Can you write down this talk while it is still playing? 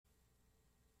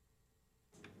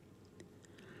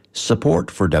Support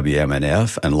for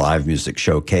WMNF and Live Music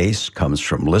Showcase comes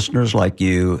from listeners like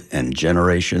you and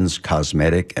Generations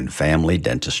Cosmetic and Family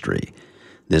Dentistry.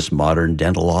 This modern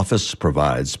dental office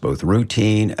provides both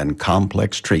routine and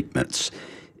complex treatments,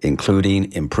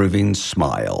 including improving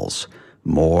smiles.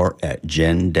 More at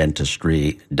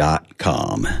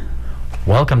gendentistry.com.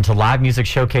 Welcome to Live Music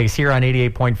Showcase here on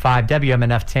 88.5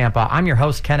 WMNF Tampa. I'm your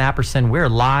host, Ken Apperson. We're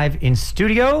live in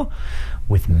studio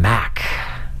with MAK.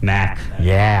 MAK.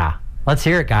 Yeah. Let's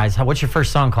hear it, guys. What's your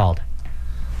first song called?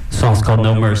 The song's called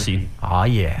No Mercy. Oh,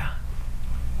 yeah.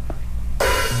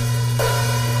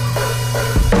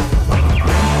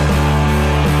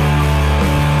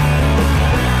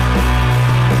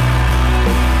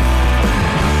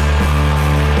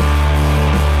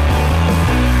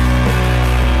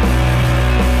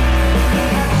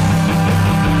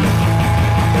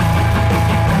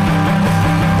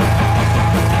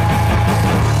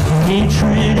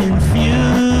 Hatred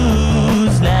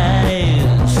infused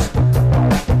lives.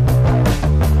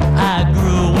 I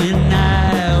grew when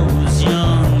I was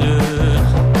younger.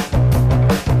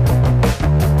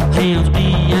 Hands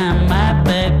behind my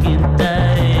back and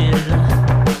died.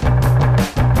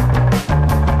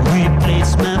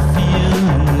 Replaced my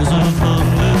feelings of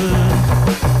hunger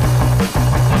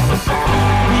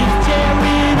with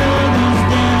tearing others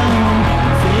down,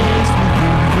 faced with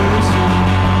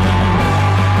adversity.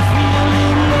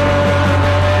 Feeling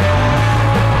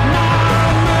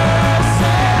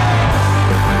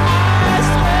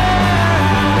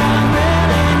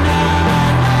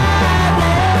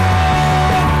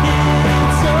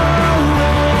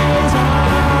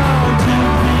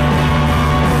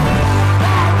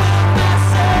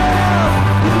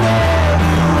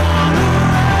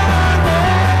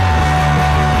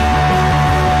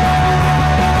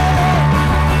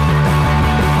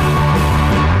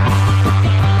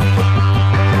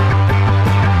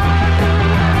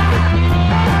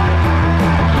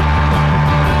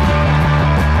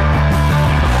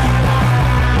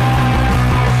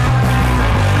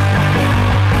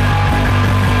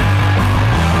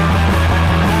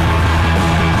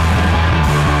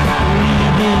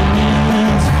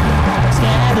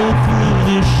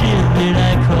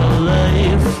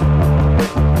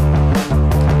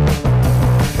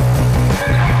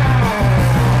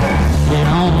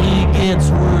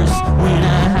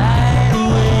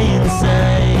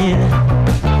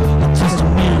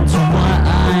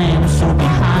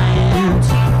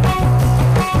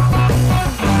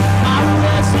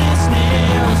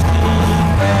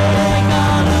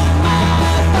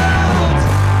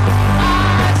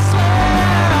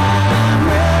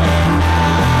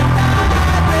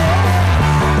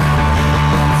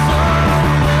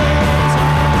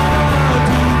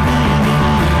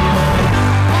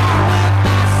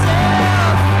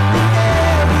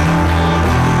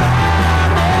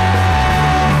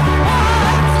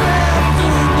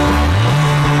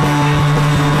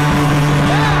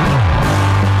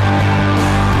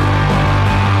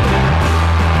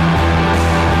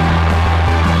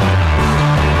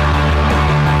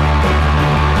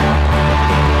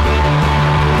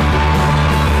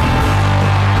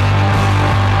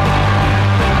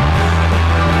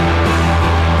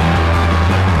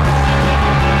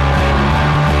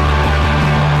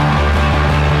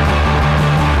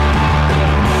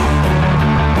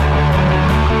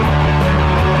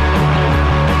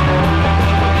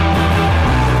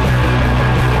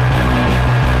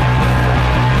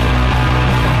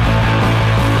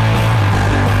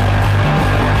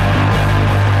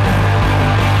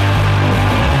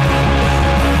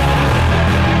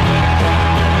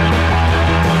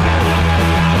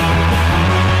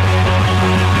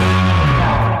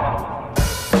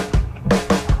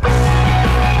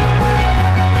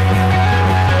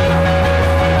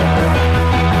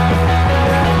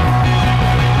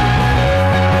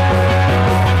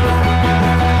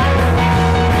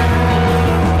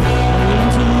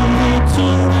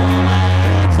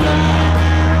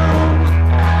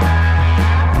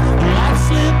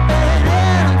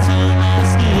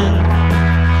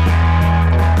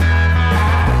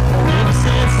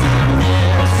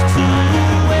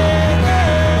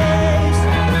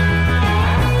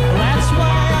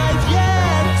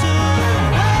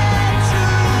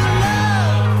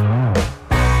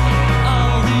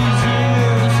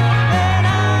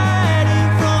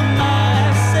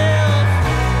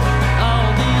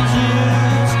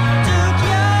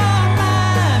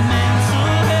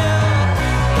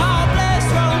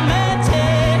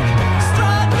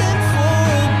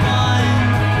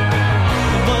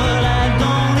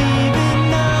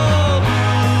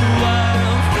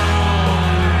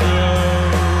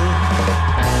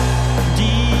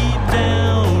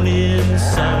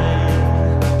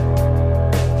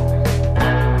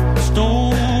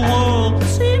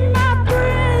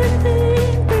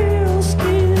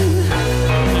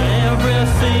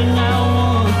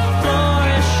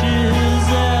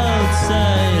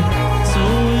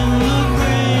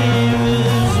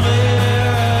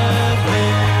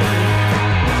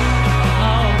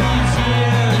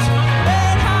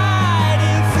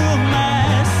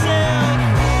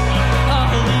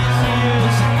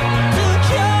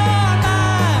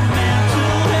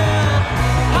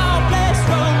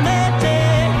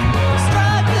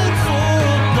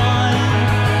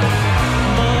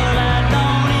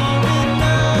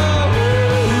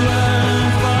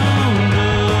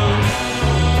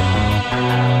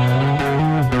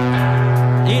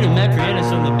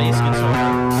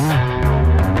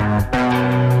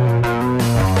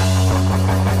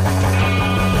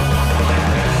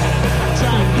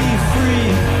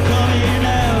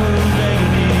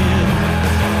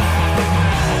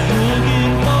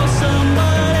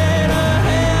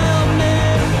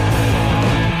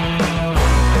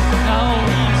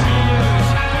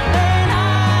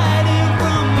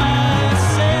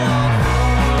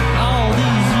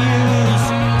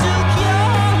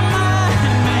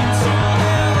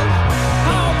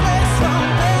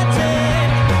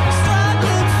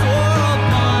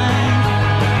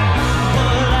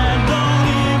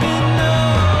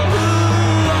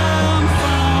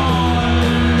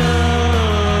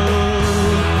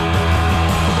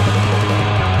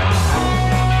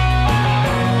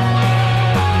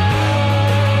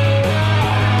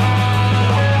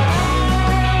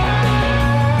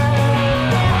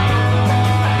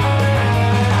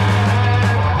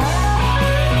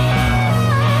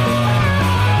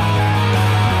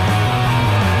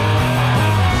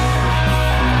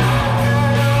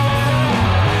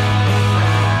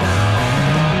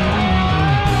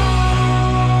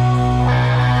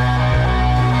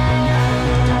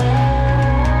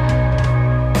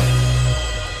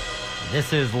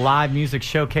This is Live Music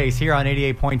Showcase here on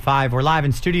 88.5. We're live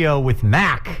in studio with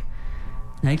MAK.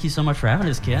 Thank you so much for having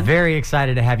us, Ken. Very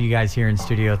excited to have you guys here in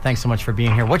studio. Thanks so much for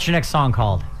being here. What's your next song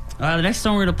called? The next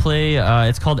song we're going to play,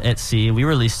 it's called At Sea. We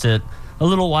released it a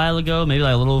little while ago, maybe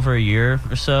like a little over a year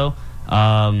or so.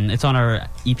 It's on our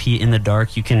EP In the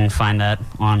Dark. You can find that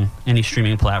on any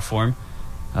streaming platform.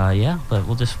 But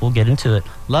we'll get into it.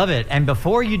 Love it. And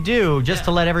before you do, just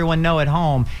to let everyone know at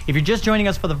home, if you're just joining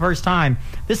us for the first time,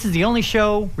 this is the only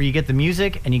show where you get the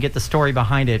music and you get the story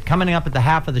behind it. Coming up at the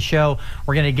half of the show,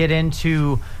 we're going to get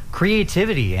into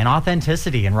creativity and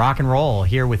authenticity and rock and roll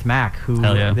here with MAK, who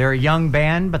they're a young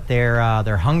band, but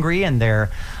they're hungry and they're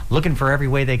looking for every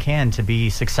way they can to be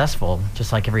successful,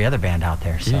 just like every other band out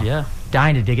there. So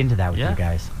dying to dig into that with you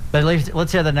guys. But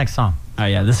let's hear the next song.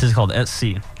 This is called At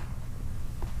Sea.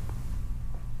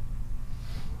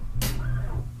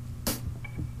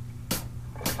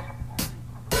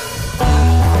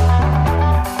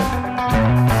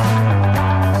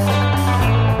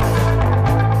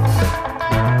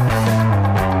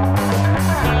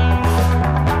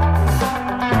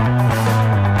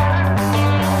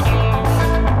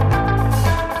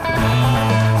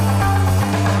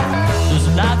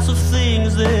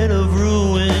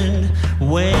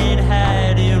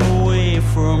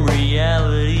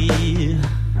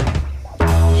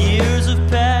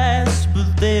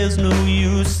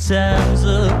 Time's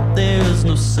up, there's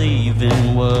no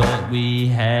saving what we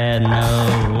had, no.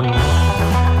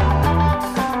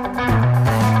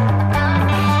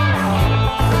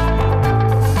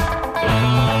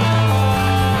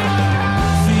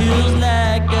 Feels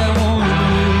like I wanna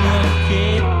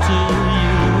relocate to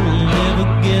you, never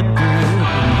get through the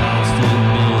constant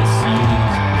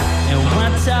misuse. And when I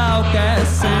talk, I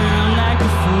sound like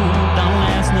a fool. Don't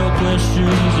ask no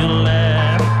questions, you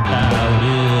laugh about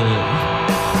it.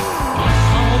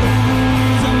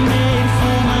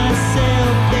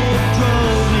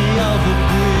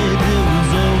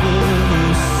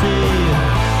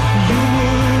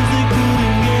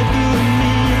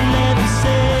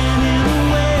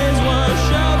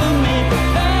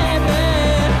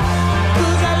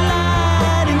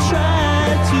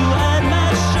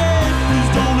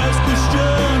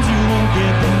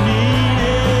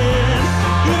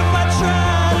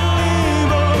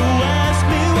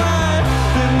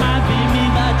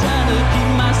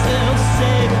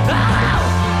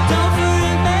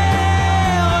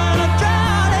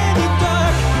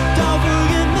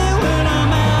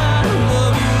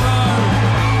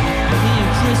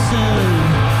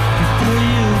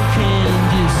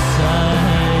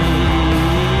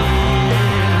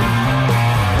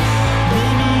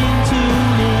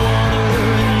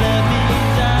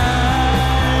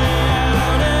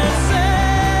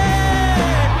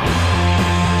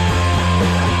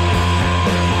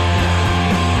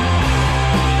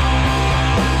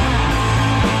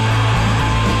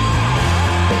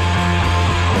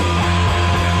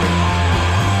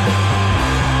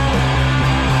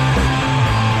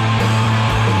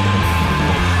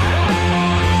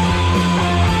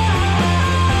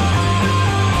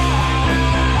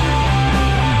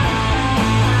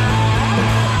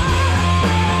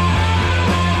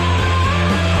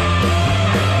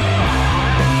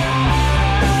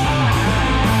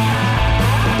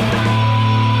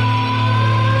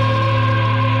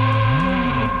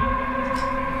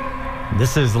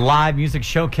 This is Live Music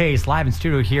Showcase, live in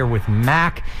studio here with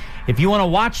MAK. If you want to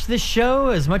watch this show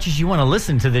as much as you want to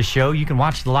listen to this show, you can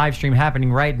watch the live stream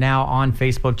happening right now on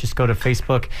Facebook. Just go to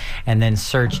Facebook and then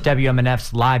search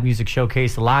WMNF's Live Music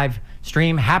Showcase. The live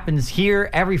stream happens here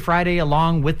every Friday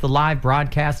along with the live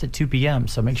broadcast at 2 p.m.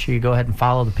 So make sure you go ahead and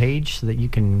follow the page so that you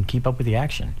can keep up with the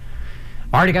action.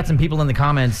 Already got some people in the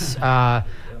comments.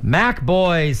 MAK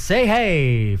boys, say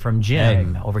hey from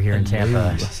Jim over here in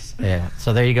Tampa. Yeah,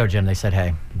 so there you go, Jim. They said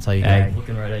hey. That's all you got. Hey,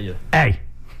 looking right at you. Hey.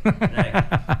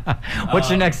 What's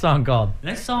your next song called?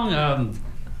 Next song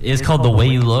is called The Way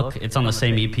You Look. It's on the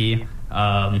same EP.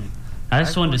 I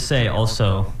just wanted to say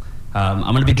also, I'm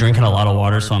going to be drinking a lot of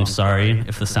water, so I'm sorry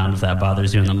if the sound of that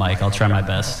bothers you in the mic. I'll try my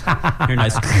best. You're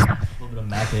nice. A little bit of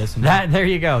MAK ASMR. There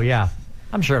you go, yeah.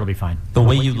 I'm sure it'll be fine. The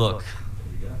Way You Look.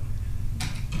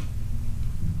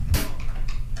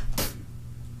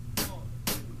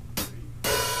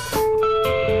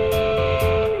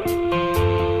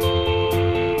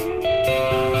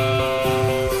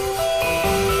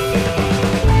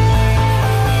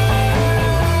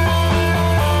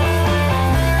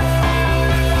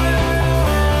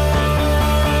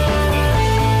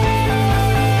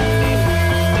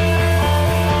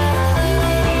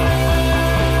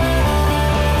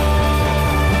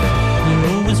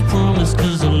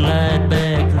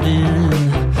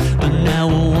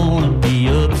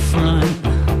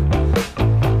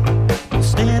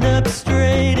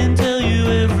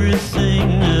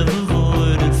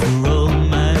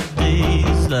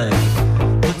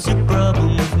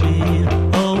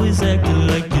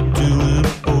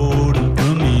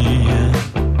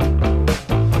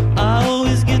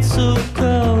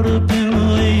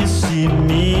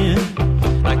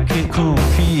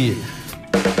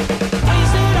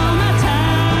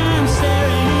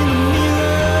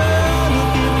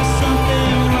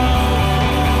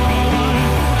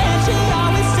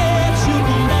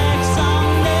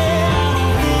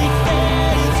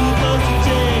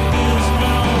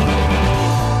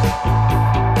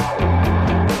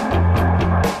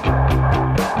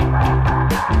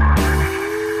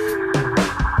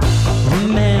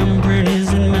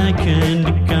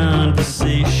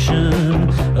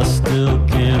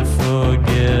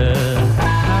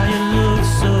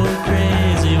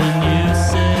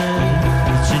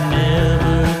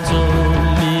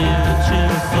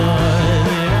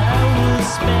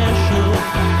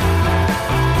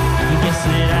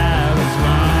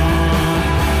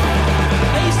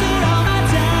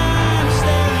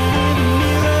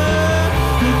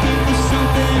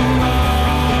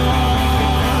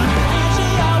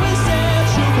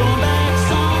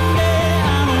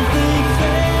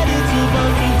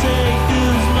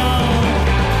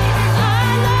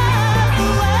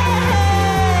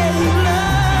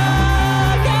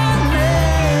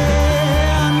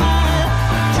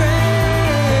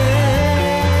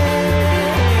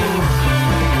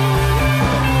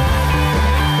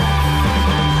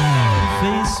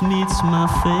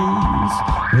 face,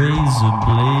 razor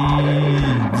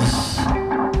blades.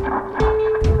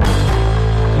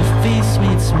 Your face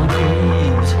meets my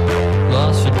gaze,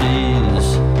 lost for days.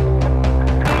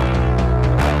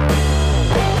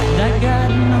 I got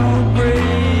no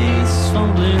grace,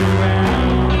 fumbling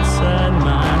around inside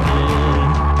my head,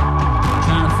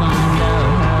 trying to find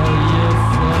out how you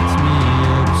fucked me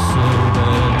up so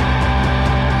bad.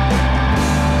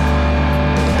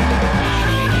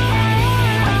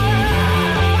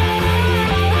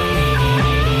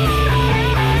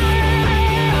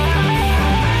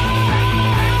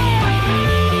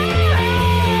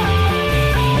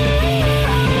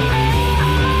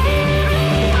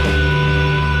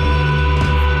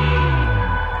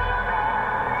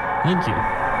 Thank you.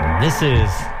 This is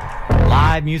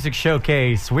Live Music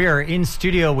Showcase. We are in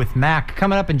studio with Mac.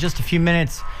 Coming up in just a few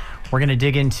minutes, we're going to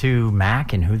dig into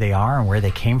Mac and who they are and where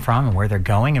they came from and where they're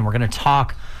going. And we're going to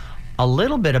talk a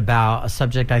little bit about a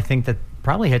subject I think that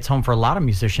probably hits home for a lot of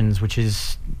musicians, which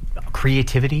is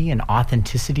creativity and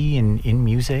authenticity in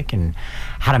music and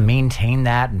how to maintain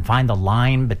that and find the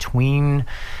line between,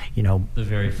 you know, The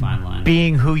very fine line.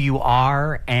 being who you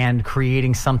are and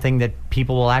creating something that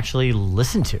people will actually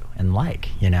listen to and like,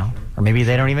 you know, or maybe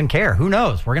they don't even care. Who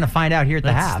knows? We're going to find out here at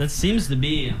the half. That seems to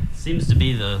be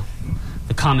the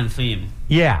common theme.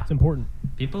 Yeah, It's important.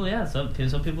 People, yeah, some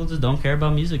people just don't care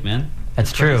about music, man. that's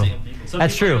It's true. crazy. Some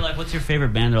That's people true. are like, what's your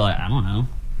favorite band? They're like, I don't know.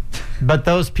 But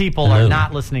those people Hello. are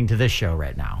not listening to this show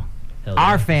right now. Hell yeah,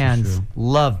 Our this is fans true.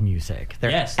 love music. They're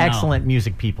Yes, no. excellent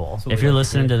music people. If you're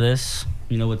listening to this,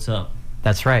 you know what's up.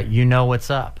 That's right. You know what's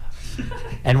up.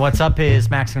 And what's up is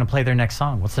Mac's going to play their next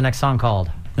song. What's the next song called?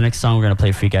 The next song we're going to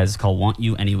play for you guys is called Want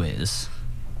You Anyways.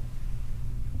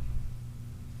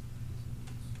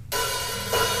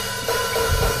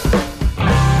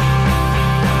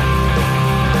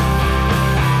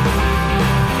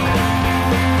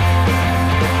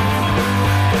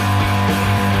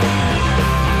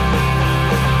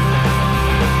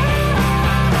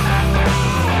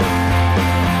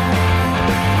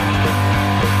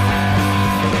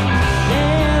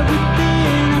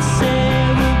 Everything I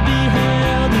said will be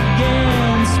held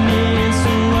against me,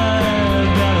 so I've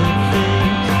gotta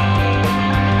think.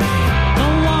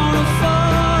 Don't wanna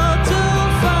fall too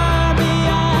far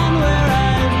behind where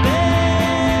I've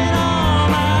been all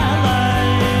my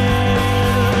life.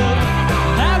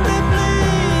 Help me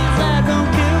please, I don't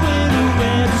care when or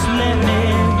where, just let me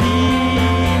be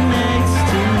next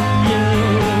to you.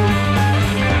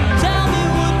 Tell me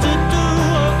what to do,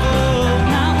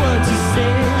 not what to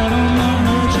say. I don't know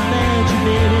much about you,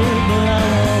 baby, but I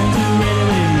want to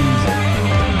anyways.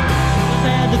 I've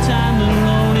had the time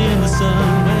alone in the sun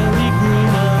where we grew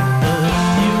up.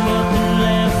 You up and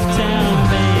left town,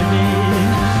 baby.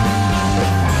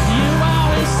 You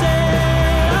always said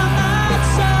I'm not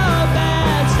so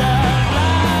bad, stop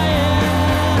lying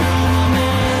to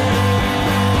me.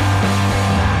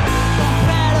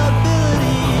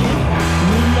 Compatibility,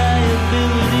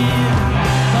 reliability,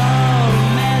 all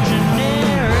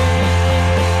imaginary.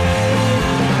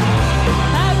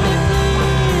 Happy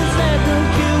please, I don't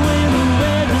care when or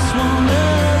where, just wanna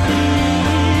be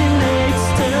next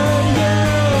to you.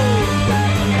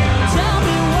 Tell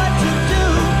me what to do,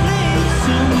 please.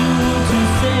 Tell me what to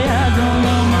say. I don't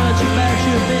know much about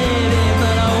you, baby,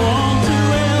 but I want to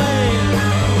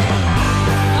anyway.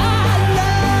 I'd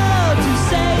love to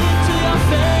say it to your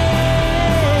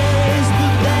face,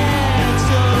 but that's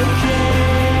okay.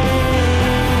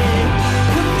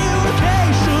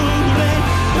 Communication ain't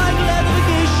like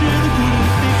navigation. Couldn't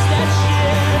fix that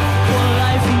shit for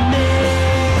life for me.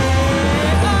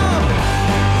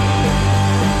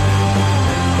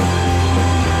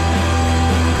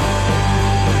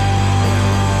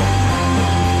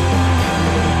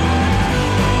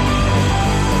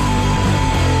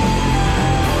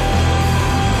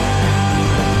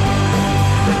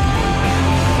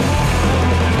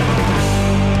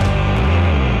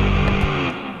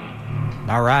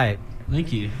 All right.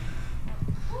 Thank you.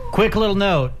 Quick little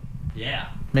note. Yeah.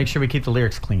 Make sure we keep the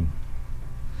lyrics clean.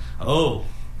 Oh.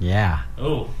 Yeah.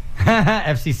 Oh.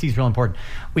 FCC is real important.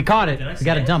 We caught it. Did I We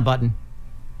got say a it? dump button.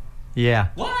 Yeah.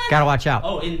 What? Gotta watch out.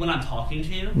 Oh, when I'm talking to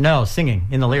you? No, singing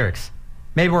in the lyrics.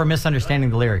 Maybe we're misunderstanding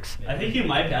the lyrics. I think you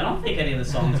might be. I don't think any of the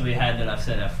songs we had that I've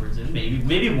said F words in.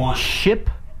 Maybe one. Ship.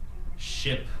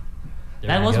 Ship. There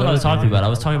That we was go. what I was talking about. I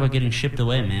was talking about getting shipped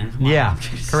away, man. Come on. Yeah,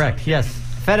 correct. Yes.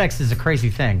 FedEx is a crazy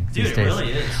thing Dude, these it days.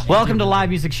 really is. Welcome to Live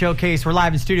Music Showcase. We're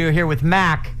live in studio here with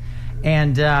Mac,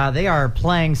 and they are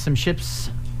playing some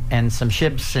ships and some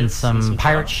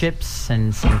pirate trucks. ships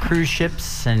and some cruise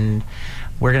ships and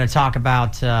We're going to talk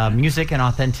about music and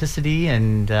authenticity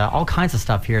and all kinds of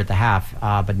stuff here at the Half.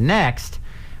 But next,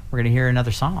 we're going to hear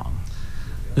another song.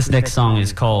 This next song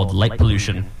is called Light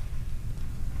Pollution.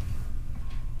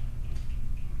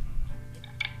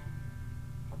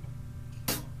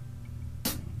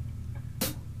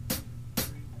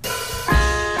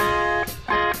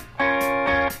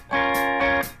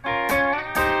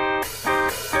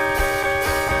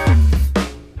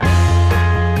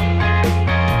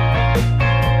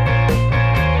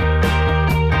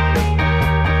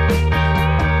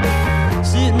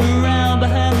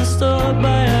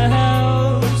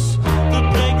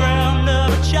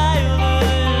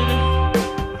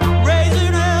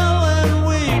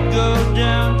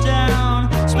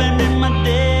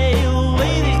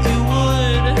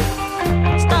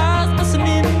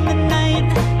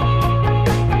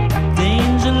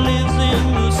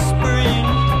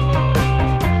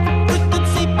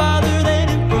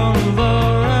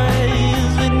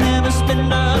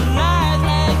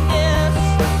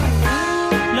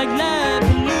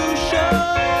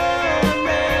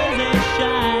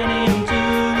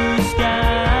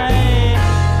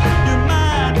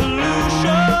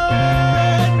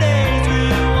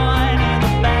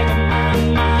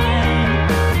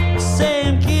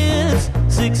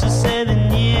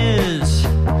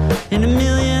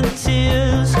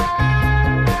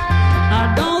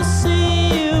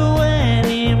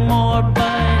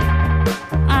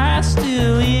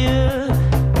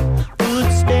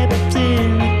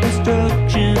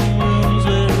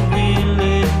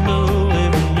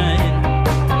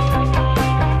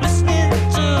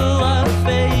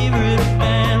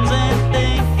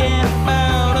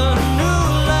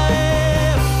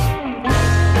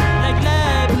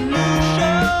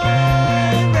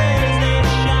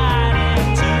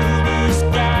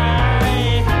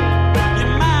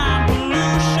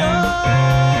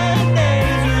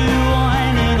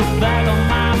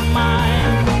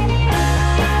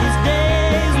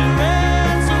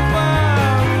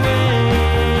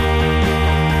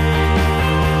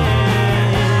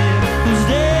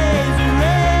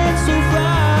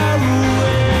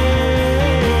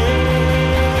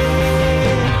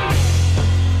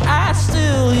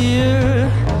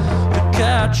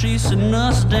 Chasing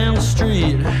us down the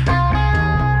street. I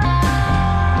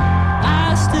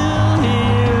still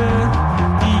hear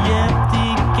the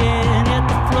empty can at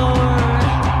the floor.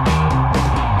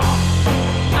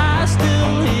 I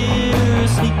still hear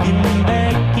sneaking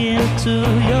back into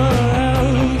your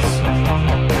house.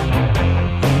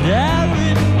 And I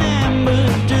remember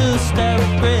just how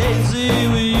crazy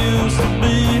we used to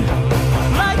be.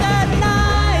 Like that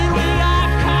night we got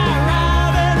caught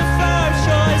robbing the first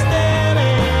choice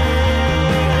deli.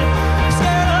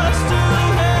 Scared us to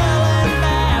hell and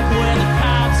back when the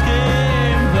cops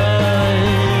came by.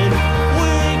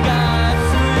 We got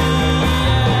free,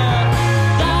 yeah.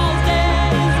 Those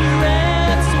days we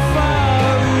ran so far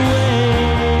away.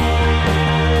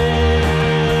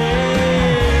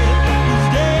 Those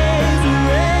days we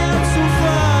ran so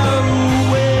far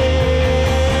away.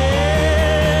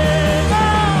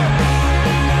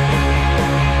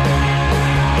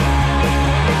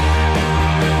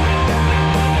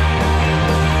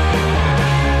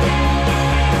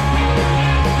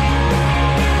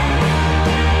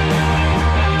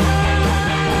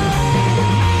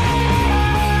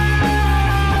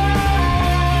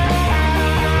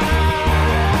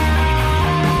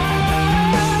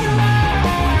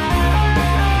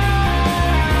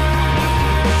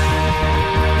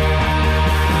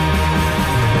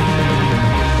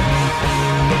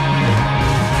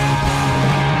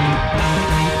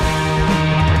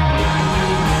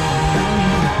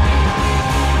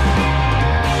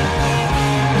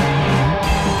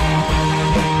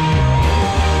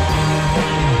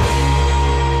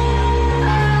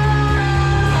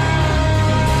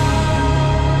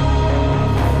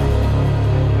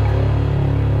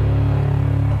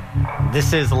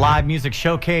 This is Live Music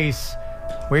Showcase.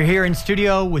 We're here in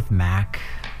studio with Mac.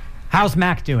 How's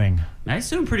Mac doing? Mac's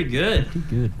doing pretty good.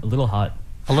 Good. A little hot.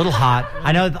 A little hot.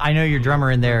 I know your drummer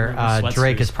in there,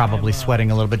 Drake, is probably sweating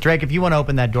a little bit. Drake, if you want to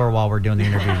open that door while we're doing the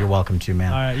interview, you're welcome to,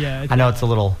 man. All right, yeah. I know it's a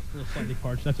little slightly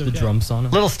parched. That's okay. The drum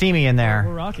sauna. little steamy in there.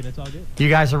 We're rocking. It's all good. You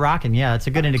guys are rocking. Yeah, it's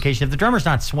a good indication. If the drummer's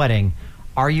not sweating,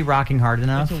 are you rocking hard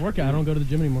enough? It's a workout. I don't go to the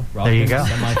gym anymore. There you go.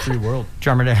 Semi-free world.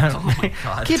 Drummer down. Oh my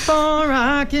God. Keep on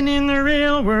rocking in the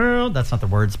real world. That's not the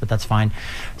words, but that's fine.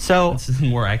 So This is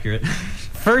more accurate.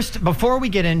 first, before we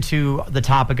get into the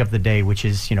topic of the day, which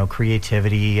is,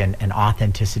 creativity and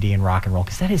authenticity in rock and roll,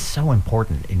 because that is so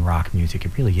important in rock music.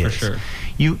 It really is. For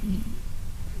sure.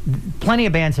 Plenty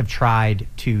of bands have tried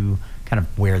to kind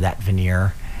of wear that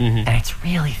veneer. And it's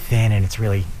really thin and it's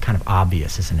really kind of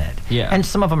obvious, isn't it? Yeah. And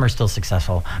some of them are still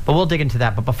successful, but we'll dig into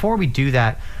that. But before we do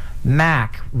that,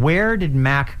 Mac, where did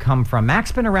Mac come from?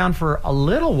 Mac's been around for a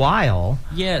little while.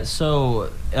 Yeah,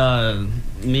 so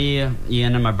me,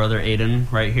 Ian, and my brother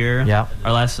Aiden right here. Yeah.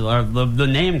 The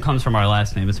name comes from our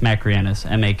last name. It's Macrianus.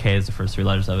 M-A-K is the first 3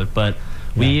 letters of it. But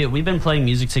we've been playing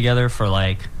music together for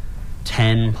like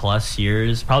 10 plus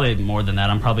years, probably more than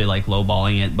that. I'm probably like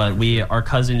lowballing it, but our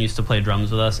cousin used to play drums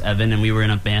with us, Evan, and we were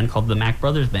in a band called the Mac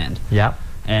Brothers Band. Yeah.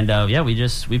 And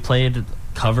we played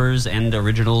covers and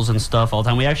originals and stuff all the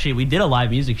time. We did a live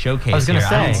music showcase. I was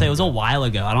gonna say it was a while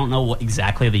ago. I don't know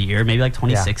exactly the year, maybe like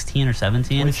 2016 or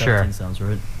 17. 2017 sounds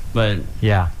right. But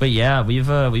yeah,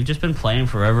 we've just been playing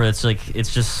forever. It's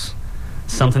just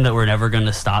something that we're never going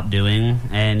to stop doing.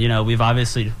 And we've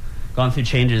obviously gone through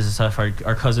changes and stuff.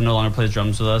 Our cousin no longer plays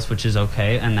drums with us, which is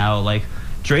okay. And now like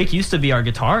Drake used to be our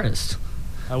guitarist.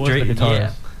 I was the guitarist.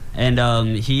 Yeah.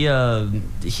 And he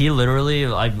literally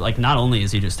like not only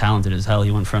is he just talented as hell,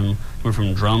 he went from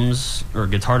drums or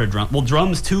guitar to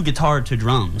drums to guitar to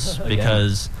drums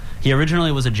because he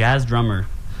originally was a jazz drummer,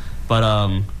 but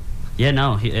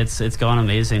it's gone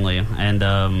amazingly, and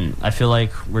I feel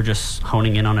like we're just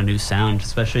honing in on a new sound,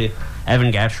 especially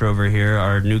Evan Gatcher over here,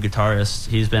 our new guitarist.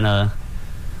 He's been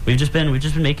we've just been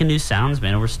making new sounds,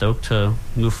 man, and we're stoked to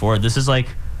move forward. This is like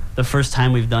the first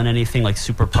time we've done anything like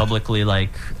super publicly,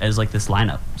 like as like this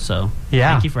lineup. So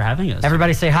thank you for having us.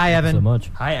 Everybody say hi, Evan. Thank you so much.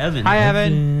 Hi, Evan. Hi,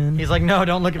 Evan. He's like, no,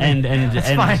 don't look at me. It's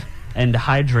fine. And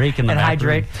hi, Drake. In the hi,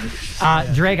 background.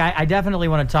 Drake. Drake, I definitely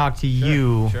want to talk to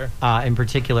you in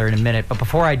particular in a minute. But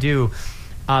before I do,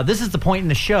 this is the point in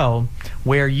the show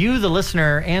where you, the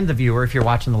listener, and the viewer, if you're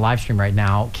watching the live stream right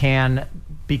now, can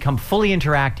become fully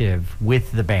interactive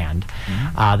with the band.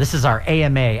 This is our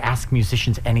AMA, Ask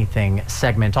Musicians Anything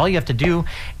segment. All you have to do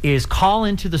is call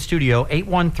into the studio,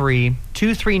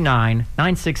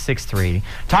 813-239-9663.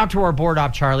 Talk to our board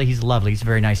op, Charlie. He's lovely. He's a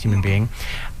very nice human being.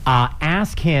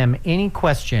 Ask him any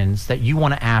questions that you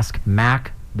want to ask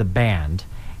Mac, the band.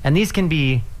 And these can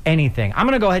be anything. I'm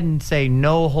going to go ahead and say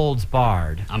no holds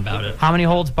barred. I'm about it. How many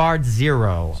holds barred?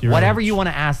 Zero. Whatever you want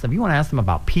to ask them. You want to ask them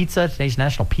about pizza. Today's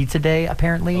National Pizza Day,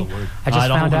 apparently. I just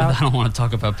found out. I don't want to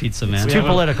talk about pizza, man. It's too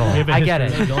political. I get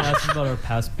it. Don't ask about our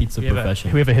past pizza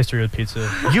profession. We have a history with pizza.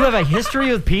 You have a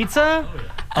history with pizza?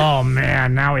 Oh,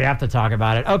 man. Now we have to talk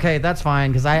about it. Okay, that's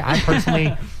fine, because I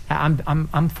personally,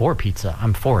 I'm for pizza.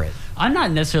 I'm for it. I'm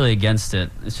not necessarily against it.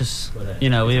 It's just,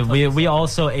 we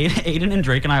also, Aiden and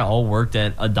Drake and I all worked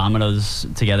at a Domino's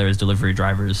together as delivery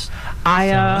drivers.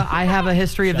 I have a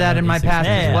history of that in my past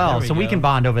as well, so we can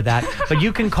bond over that. But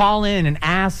you can call in and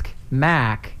ask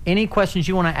Mac any questions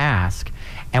you want to ask,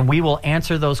 and we will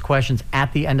answer those questions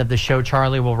at the end of the show.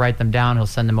 Charlie will write them down. He'll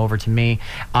send them over to me.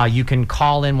 You can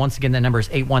call in. Once again, that number is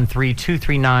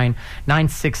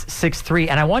 813-239-9663.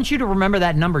 And I want you to remember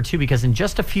that number, too, because in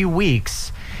just a few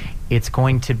weeks, it's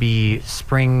going to be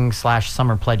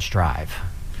spring/summer pledge drive.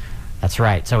 That's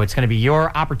right. So it's going to be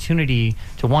your opportunity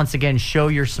to once again show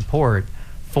your support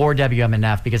for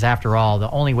WMNF, because after all,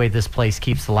 the only way this place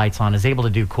keeps the lights on is able to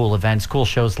do cool events, cool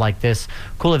shows like this,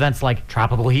 cool events like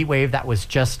Tropical Heat Wave that was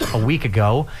just a week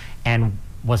ago and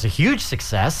was a huge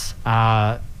success.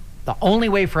 The only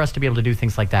way for us to be able to do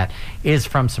things like that is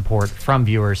from support from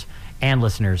viewers and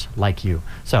listeners like you.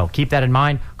 So keep that in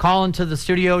mind. Call into the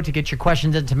studio to get your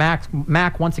questions into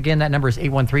Mac. Once again, that number is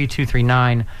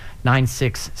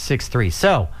 813-239-9663.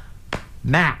 So,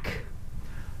 Mac,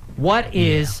 what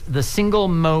is the single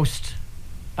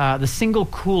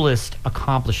coolest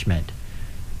accomplishment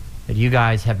that you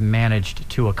guys have managed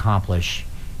to accomplish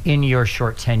in your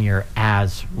short tenure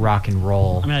as rock and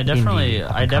roll? I mean, I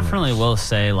definitely will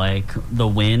say, like, the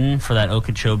win for that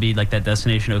Okeechobee, like that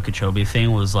Destination Okeechobee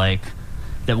thing, was like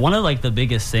that one of like the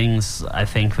biggest things. I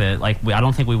think that like I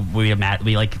don't think we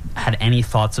like had any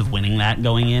thoughts of winning that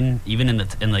going in, even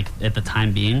at the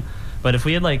time being. But if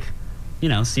we had like,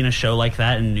 seen a show like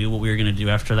that and knew what we were going to do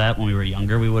after that when we were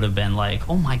younger, we would have been like,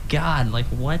 oh my God, like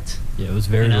what? Yeah, it was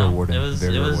very rewarding. It was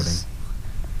very rewarding.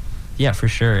 Yeah, for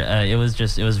sure. It was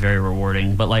very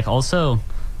rewarding. But like also,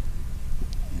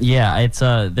 yeah, it's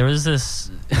there was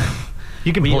this.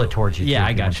 You can pull it towards you. Yeah,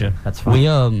 I gotcha. That's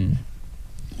fine.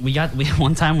 We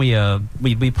one time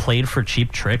we played for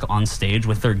Cheap Trick on stage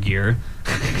with their gear.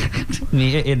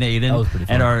 Me and Aiden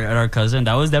and our cousin.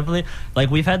 That was definitely like,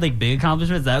 we've had like big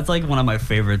accomplishments. That's like one of my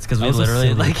favorites, because we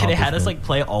literally like they had us like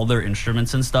play all their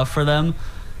instruments and stuff for them.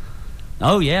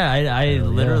 Oh yeah, I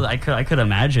literally I could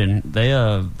imagine.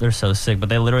 They're so sick, but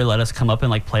they literally let us come up and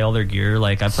like play all their gear.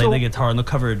 Like I played the guitar on the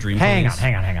cover of Dream Police.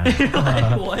 Hang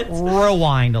on. What?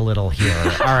 Rewind a little here.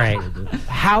 All right.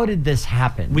 How did this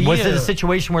happen? Was it a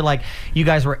situation where like you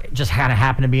guys were just kind of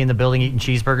happened to be in the building eating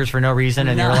cheeseburgers for no reason,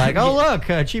 and they were like, "Oh look,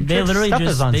 Cheap Trick's stuff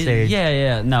is on stage."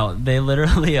 Yeah. No, they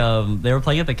literally they were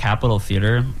playing at the Capitol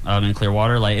Theater in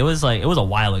Clearwater. Like it was a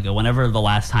while ago. Whenever the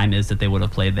last time is that they would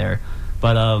have played there.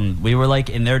 But we were like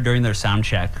in there during their sound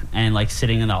check and like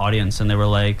sitting in the audience, and they were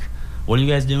like, "What are you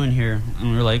guys doing here?" And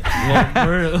we were like,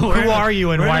 well, "Who are you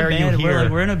and why are you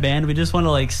here?" We're in a band. We just want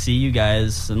to like see you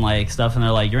guys and like stuff. And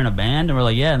they're like, "You're in a band?" And we're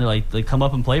like, "Yeah." And they're like, "They come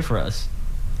up and play for us."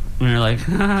 And we were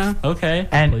like, "Okay."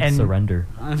 And Surrender.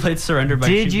 I played Surrender.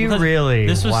 Did you really?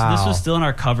 This was still in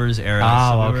our covers era.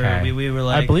 Oh, so okay. We were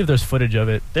like, I believe there's footage of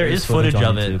it. There is footage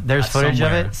of it. There's footage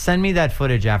somewhere. of it. Send me that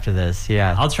footage after this.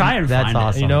 Yeah, I'll try and That's find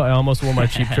awesome. You know, I almost wore my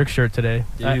Cheap Trick shirt today.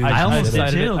 Dude, I almost did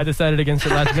too. I decided against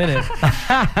it last minute.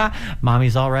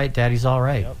 Mommy's all right, daddy's all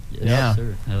right. Yep. Yeah.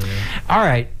 Sir. Hell yeah. All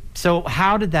right. So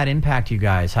how did that impact you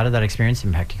guys? How did that experience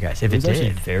impact you guys? If It was it actually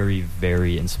did. very,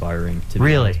 very inspiring. To be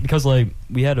Really? honest. Because like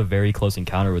we had a very close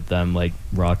encounter with them, like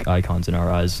rock icons in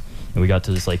our eyes, and we got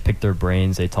to just like pick their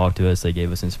brains. They talked to us. They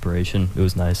gave us inspiration. It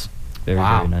was nice. Very,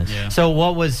 Wow. very nice. Yeah. So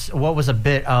what was a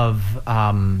bit of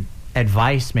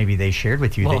advice maybe they shared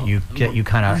with you that you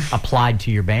kind of applied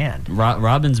to your band?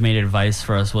 Robin's main advice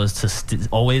for us was to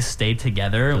always stay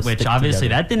together, Just which stick obviously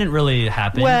together. that didn't really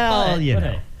happen. Well, but, you but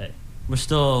know. hey,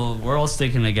 we're all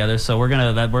sticking together, so we're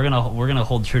gonna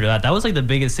hold true to that. That was like the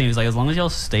biggest thing. Is like as long as y'all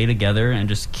stay together and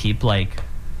just keep like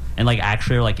and like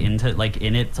actually are like into like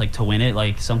in it like to win it,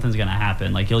 like something's gonna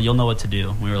happen. Like you'll know what to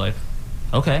do. We were like,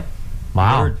 okay,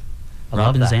 Wow. Word. I love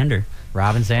Robin that. Zander.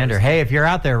 Robin Zander. Hey, if you're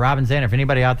out there, Robin Zander. If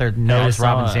anybody out there knows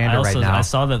Robin Zander right now, I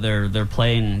saw that they're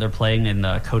playing in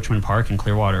Coachman Park in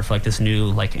Clearwater for like this new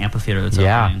like amphitheater that's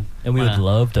opening. And we would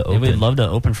love to open. We'd love to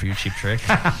open for you, Cheap Trick.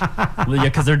 Well, yeah,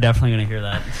 because they're definitely gonna hear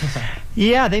that.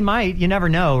 yeah, they might. You never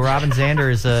know. Robin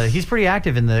Zander is he's pretty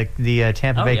active in the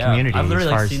Tampa Bay community. I've literally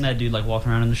as far like, seen that dude like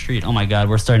walking around in the street. Oh my God,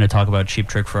 we're starting to talk about Cheap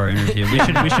Trick for our interview. We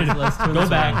should go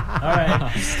back. All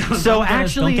right. So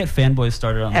actually, don't get fanboys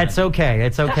started on that. It's okay.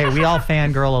 It's okay. We all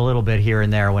fangirl a little bit here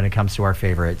and there when it comes to our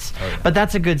favorites. Oh, yeah. But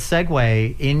that's a good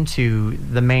segue into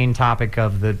the main topic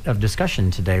of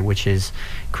discussion today, which is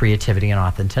creativity and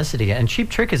authenticity. And Cheap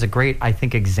Trick is a great, I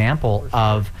think, example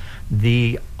of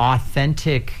the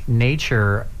authentic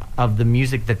nature of the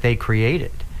music that they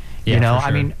created. Yeah, you know, for sure.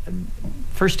 I mean,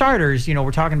 for starters, you know,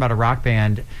 we're talking about a rock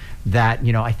band that,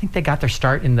 you know, I think they got their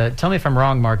start in the, tell me if I'm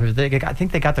wrong, Mark, I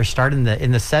think they got their start in the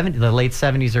late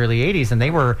 70s, early 80s, and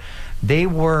they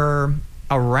were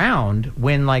around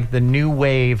when like the new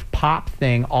wave pop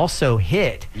thing also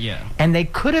hit. Yeah. And they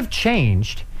could have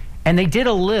changed, and they did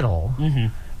a little. Mm-hmm.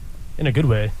 in a good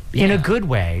way. In a good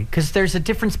way, because there's a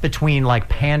difference between like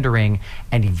pandering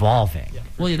and evolving. Yeah.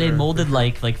 Well, they molded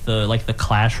like the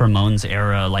Clash Ramones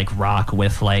era like rock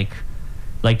with like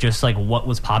just like what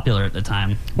was popular at the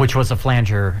time. Which was a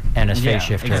flanger and a phase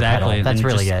shifter exactly. pedal. That's And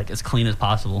really just it. as clean as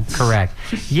possible. Correct.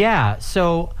 Yeah.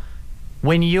 So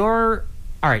when you're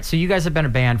all right, so you guys have been a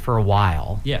band for a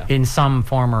while. Yeah. In some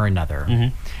form or another.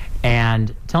 Mhm.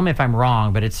 And tell me if I'm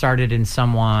wrong, but it started in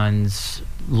someone's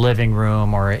living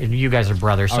room, or you guys are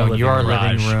brothers, so Our living your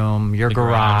garage. living room, your The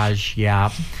garage, yeah.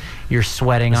 You're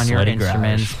sweating on your sweaty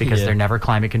instruments garage. because Yeah. they're never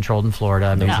climate controlled in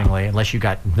Florida, amazingly, unless you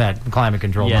got that climate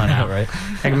controlled Yeah, money. no, right.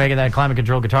 Like making that climate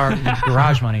controlled guitar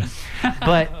garage money.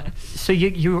 But so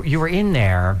you were in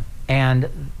there, and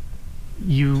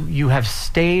you have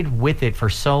stayed with it for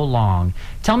so long.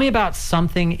 Tell me about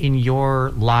something in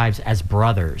your lives as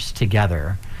brothers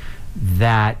together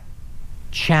that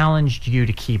challenged you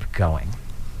to keep going.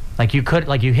 Like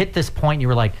you hit this point, you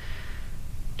were like,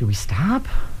 do we stop?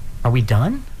 Are we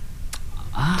done?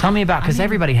 Tell me about, because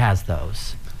everybody has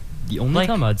those. The only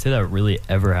time I'd say that really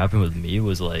ever happened with me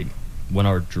was like when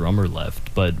our drummer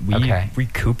left, but we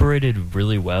recuperated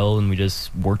really well, and we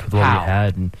just worked with what How? we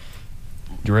had. And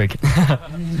Drake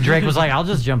Was like, I'll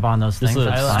just jump on those things. just a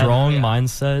That's fine. strong Yeah.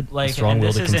 mindset, Like, strong and will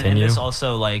this to isn't- continue. And this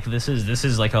also like this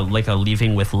is like a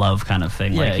leaving with love kind of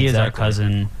thing. Yeah, Like he is our exactly.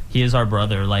 cousin. He is our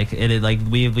brother. Like it is like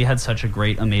we had such a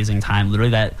great amazing time.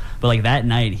 Literally that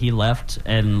night he left,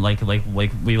 and like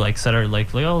we like said our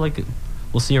like oh like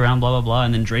we'll see you around, blah blah blah.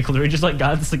 And then Drake literally just like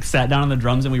got us like sat down on the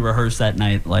drums, and we rehearsed that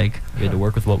night. Like we had to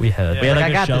work with what we had. we had Like, like I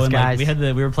a got show, this, and guys.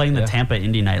 like we were playing the Yeah. Tampa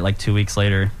Indie Night like 2 weeks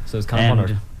later. So it's kind of on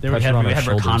our we pressure on our had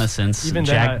shoulders. reconnaissance. Even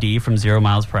Jack then, D from 0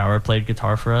 Miles Per Hour played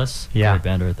guitar for us. Yeah. Great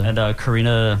band right there. And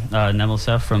Karina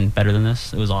Nemelsef from Better Than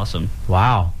This. It was awesome.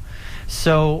 Wow.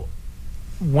 So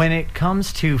when it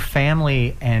comes to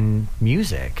family and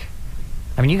music,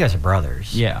 I mean, you guys are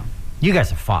brothers. Yeah. You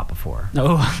guys have fought before.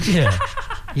 Oh, yeah.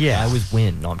 Yeah. I would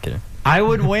win. No, I'm kidding. I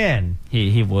would win.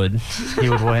 He would. He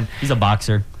would win. He's a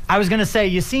boxer. I was going to say,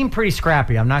 you seem pretty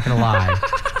scrappy. I'm not going to lie.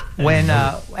 When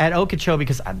at Okeechobee,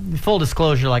 because full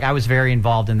disclosure, like I was very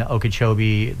involved in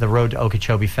the Road to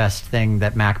Okeechobee Fest thing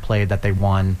that Mac played that they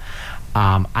won.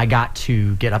 I got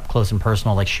to get up close and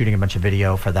personal, like shooting a bunch of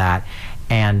video for that.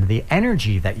 And the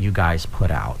energy that you guys put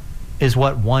out is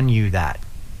what won you that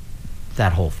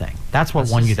whole thing. That's what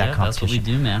won you that competition. That's what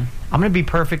we do, man. I'm going to be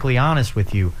perfectly honest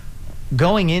with you.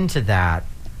 Going into that,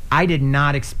 I did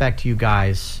not expect you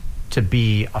guys to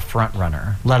be a front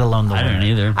runner, let alone the winner. I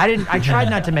didn't either. I tried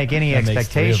not to make any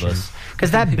expectations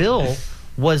because that bill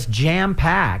was jam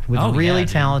packed with really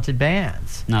talented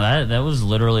bands. No, that was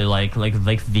literally like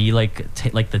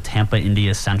the Tampa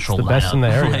India Central the lineup. Best in the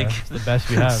area. Like, the best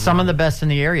we have. Some of the best in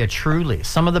the area, truly.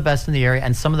 Some of the best in the area,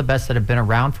 and some of the best that have been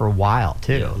around for a while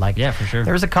too. Yeah. Like, yeah, for sure.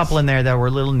 There was a couple in there that were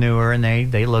a little newer, and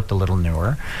they looked a little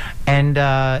newer. And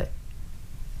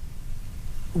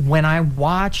when I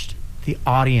watched the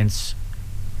audience,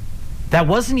 that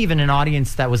wasn't even an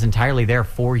audience that was entirely there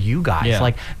for you guys. Yeah.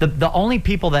 Like the only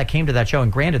people that came to that show,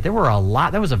 and granted, there were a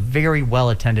lot. That was a very well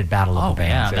attended battle of the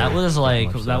bands. Yeah, that was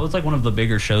like one of the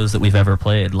bigger shows that we've ever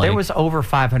played. Like, there was over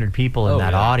 500 people in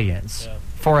that audience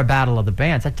for a battle of the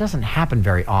bands. That doesn't happen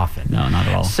very often. No, not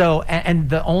at all. So, and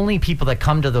the only people that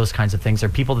come to those kinds of things are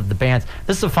people that the bands.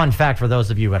 This is a fun fact for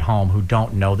those of you at home who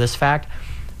don't know this fact.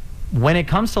 When it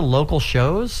comes to local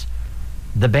shows,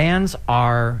 the bands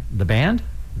are the band,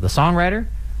 the songwriter,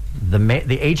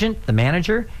 the agent, the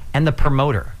manager, and the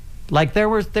promoter. Like there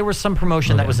was some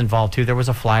promotion that was involved too. There was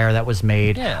a flyer that was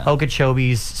made. Yeah.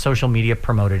 Okeechobee's social media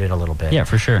promoted it a little bit. Yeah,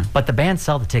 for sure. But the bands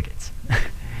sell the tickets,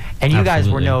 and you guys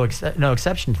were no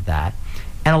exception to that.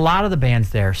 And a lot of the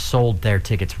bands there sold their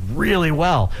tickets really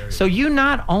well. So you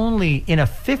not only in a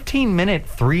 15-minute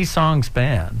 3-song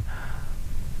span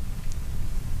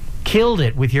killed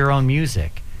it with your own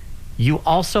music, you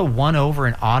also won over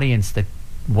an audience that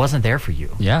wasn't there for you.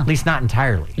 Yeah. At least not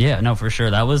entirely. Yeah, no, for sure.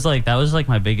 That was like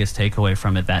my biggest takeaway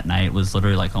from it that night was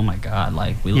literally like, oh my God,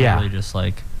 like we literally just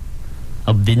like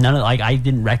I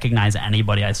didn't recognize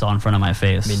anybody I saw in front of my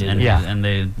face. And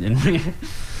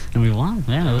we won.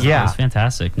 Yeah, it was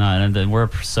fantastic. No, and we're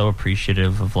so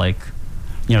appreciative of like,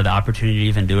 you know, the opportunity to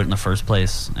even do it in the first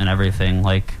place and everything.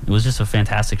 Like it was just a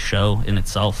fantastic show in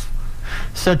itself.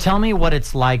 So tell me what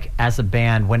it's like as a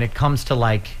band when it comes to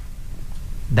like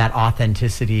that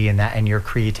authenticity and your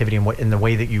creativity and in the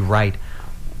way that you write,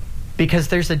 because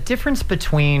there's a difference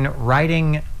between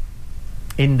writing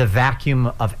in the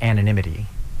vacuum of anonymity,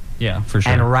 for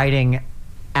sure, and writing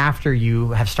after you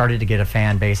have started to get a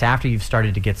fan base, after you've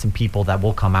started to get some people that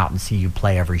will come out and see you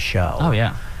play every show. Oh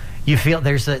yeah, you feel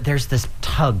there's this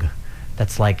tug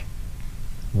that's like,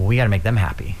 well, we got to make them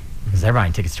happy because they're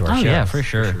buying tickets to our shows. Yeah, for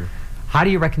sure. How do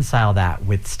you reconcile that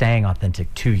with staying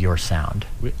authentic to your sound?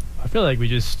 I feel like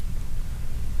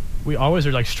we always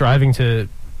are like striving to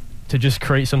just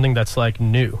create something that's like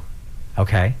new.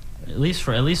 Okay. At least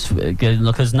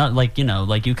because not like, you know,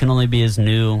 like you can only be as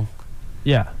new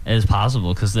as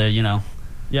possible because they're, you know,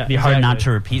 it'd be hard not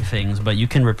to repeat things, but you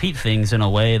can repeat things in a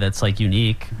way that's like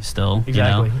unique still.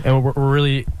 Exactly. You know? And we're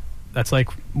really, that's like,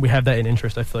 we have that in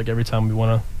interest. I feel like every time we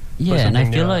want to. Yeah, and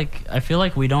I feel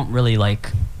like we don't really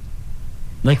like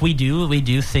we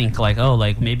do think like, oh,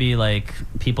 like maybe like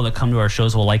people that come to our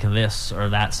shows will like this or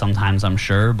that sometimes, I'm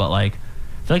sure, but like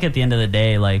I feel like at the end of the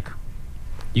day, like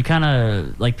you kind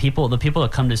of like the people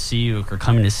that come to see you are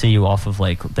coming to see you off of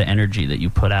like the energy that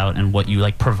you put out and what you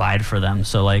like provide for them.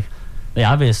 So like they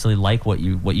obviously like what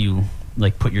you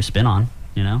like put your spin on,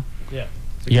 you know? Yeah.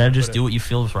 You gotta just do what you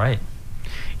feel is right.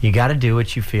 You gotta do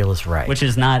what you feel is right. Which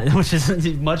is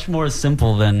much more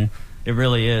simple than it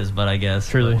really is, but I guess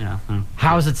truly. But, you know,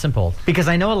 how is it simple? Because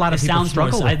I know a lot of people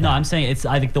struggle with that. No, I'm saying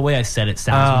I think the way I said it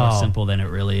sounds more simple than it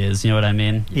really is. You know what I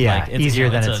mean? Yeah, like, easier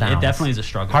than it sounds. It definitely is a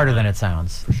struggle. Harder than it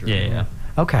sounds. For sure. Yeah.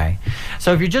 Okay.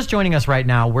 So if you're just joining us right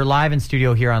now, we're live in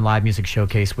studio here on Live Music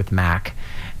Showcase with Mac.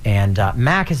 And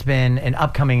Mac has been an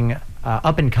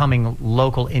up-and-coming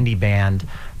local indie band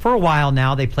for a while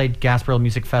now. They played Gasparilla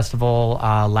Music Festival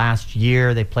last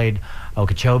year. They played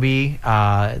Okeechobee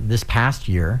this past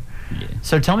year. Yeah.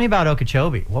 So tell me about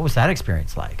Okeechobee. What was that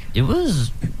experience like? It was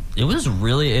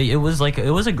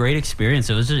a great experience.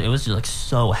 It was just like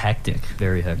so hectic.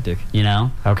 Very hectic. You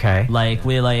know? Okay. Like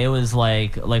it was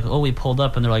like we pulled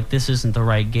up and they're like, this isn't the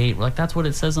right gate. We're like, that's what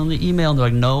it says on the email. And they're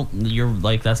like, no, you're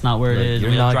like, that's not where it is.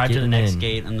 You're we not drive to the next in.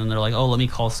 gate, and then they're like, oh, let me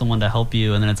call someone to help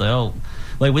you. And then it's like, oh,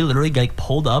 Like we literally like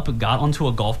pulled up, got onto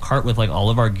a golf cart with like all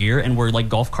of our gear, and we're like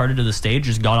golf carted to the stage,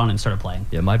 just got on and started playing.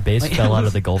 Yeah, my bass Like, fell out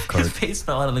of the golf cart. His bass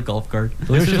fell out of the golf cart.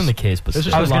 This isn't the case, but There's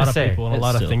still. just a lot of say, people and a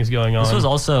lot still. of things going on. This was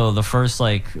also the first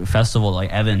like festival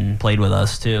like Evan played with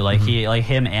us too. Like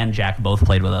him and Jack both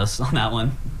played with us on that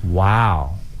one.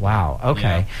 Wow. Okay.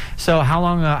 Yeah. So how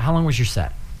long was your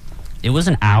set? It was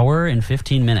an hour and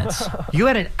 15 minutes. You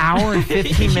had an hour and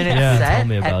 15 minute Yeah, set tell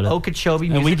me about at it. Okeechobee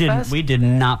Music And Fest? we did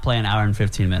not play an hour and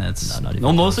 15 minutes. No, not even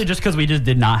well, close. mostly just because we just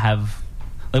did not have.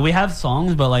 Like we have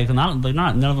songs, but like not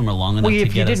none of them are long enough. Well, to if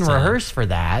you get us didn't to- rehearse for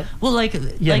that, well, like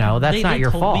know, that's not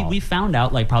your fault. We found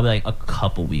out like probably like a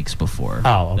couple weeks before.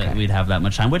 Oh, okay. That we'd have that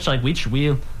much time, which like we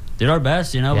did our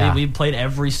best. You know, Yeah. we played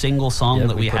every single song Yeah,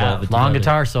 that we we put all have. of it long together.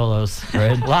 guitar solos,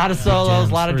 Right. A lot of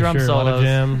solos, a lot of For drum sure, a lot of solos.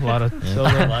 jam, a lot of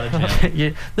solo. A lot of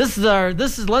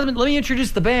jam. Let me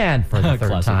introduce the band for the third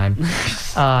Classic.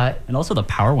 time. And also the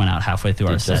power went out halfway through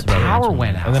our Dude, set. just about Power every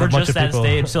went time. out. And then For a bunch just of that people.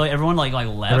 stage, so like everyone like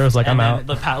left. Everyone's like, and I'm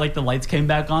then out. like the lights came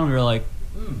back on. We were like,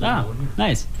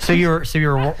 nice. So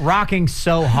you're rocking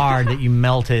so hard that you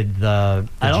melted the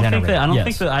I don't think generator. that.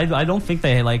 Yes. I don't think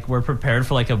they like were prepared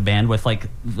for like a band with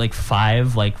like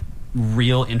 5 like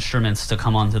real instruments to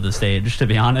come onto the stage. To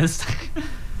be honest,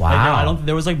 Wow. Like, I don't.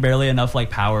 There was like barely enough like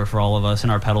power for all of us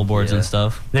and our pedal boards and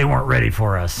stuff. They weren't ready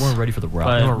for us. We're ready for the rock.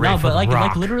 But were ready no, for but the like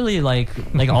rock. literally like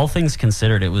all things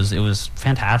considered, it was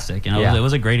fantastic. You know, Yeah. it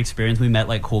was a great experience. We met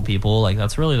like cool people. Like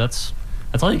that's all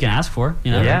you can ask for.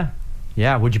 You know.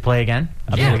 Yeah. Would you play again?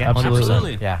 Would you Yeah, play again?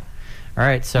 absolutely. Yeah. All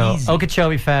right. So Easy.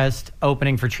 Okeechobee Fest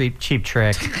opening for Cheap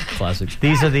Trick. Classic.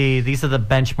 These are the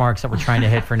benchmarks that we're trying to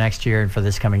hit for next year and for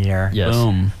this coming year. Yes.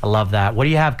 Boom. I love that. What do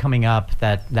you have coming up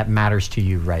that matters to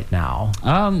you right now?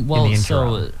 Well, the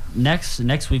so interim?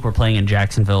 next week we're playing in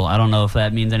Jacksonville. I don't know if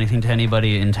that means anything to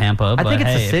anybody in Tampa, but think it's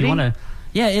a hey, if city. you want to.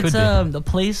 Yeah, it's Could be. the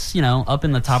place, you know, up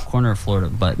in the top corner of Florida.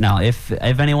 But now, if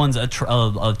anyone's a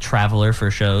traveler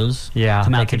for shows, Yeah,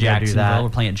 come they out to could go do that. Jacksonville. We're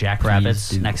playing at Jack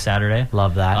Rabbit's do. next Saturday.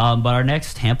 Love that. But our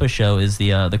next Tampa show is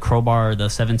the Crowbar, the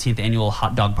 17th annual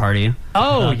hot dog party.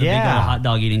 Oh, the big hot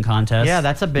dog eating contest. Yeah,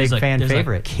 that's a big fan there's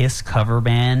favorite. A Kiss cover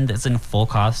band that's in full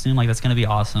costume. Like that's gonna be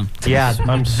awesome. Yeah,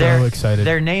 I'm so their- excited.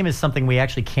 Their name is something we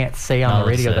actually can't say on No, the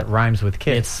radio that's it. that rhymes with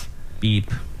kids. It's beep.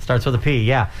 Starts with a P.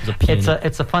 Yeah, There's a P in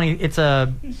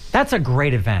it. that's a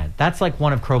great event. That's like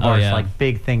one of Crowbar's yeah. like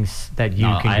big things that you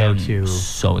No, can I go am to.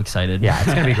 So excited. Yeah,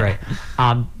 it's gonna be great.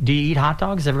 Do you eat hot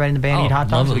dogs? Everybody in the band Oh, eat hot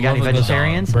dogs? love- We got any love a good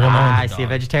vegetarians? dog. Bring 'em on. I see a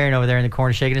vegetarian over there in the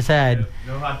corner shaking his head.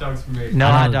 No hot dogs for me. No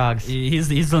I hot know, dogs.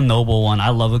 He's the noble one. I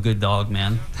love a good dog,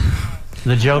 man.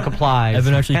 The joke applies.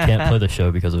 Evan actually can't play the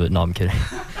show because of it. No, I'm kidding.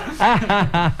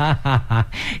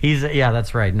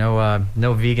 That's right. No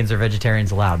vegans or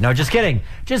vegetarians allowed. No, just kidding.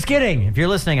 Just kidding. If you're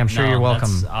listening, I'm sure No, you're welcome.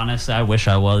 that's- Honestly, I wish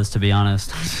I was, to be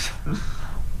honest.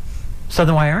 So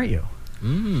then why aren't you?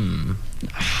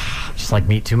 Just like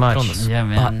meat too much. On the Yeah,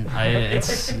 man.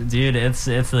 It's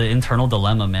the internal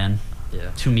dilemma, man. Yeah.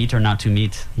 To meet or not to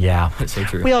meet. Yeah. That's so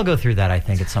true. We all go through that, I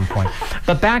think, at some point.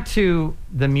 But back to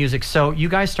the music. So you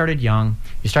guys started young.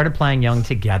 You started playing young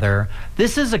together.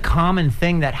 This is a common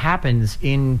thing that happens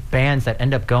in bands that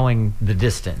end up going the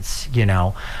distance, you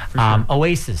know.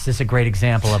 Oasis is a great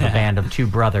example of a band of two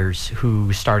brothers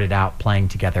who started out playing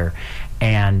together.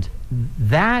 And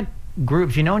that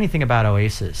group, if you know anything about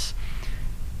Oasis,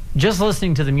 just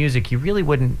listening to the music, you really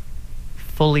wouldn't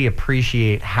fully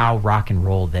appreciate how rock and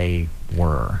roll they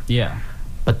were. Yeah.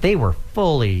 But they were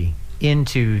fully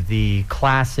into the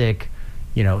classic,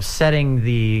 you know, setting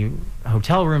the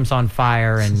hotel rooms on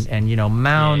fire and you know,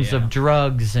 mounds Yeah. of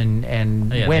drugs and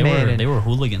Yeah, women. they were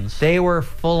hooligans. They were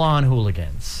full-on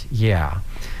hooligans, yeah.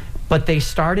 But they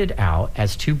started out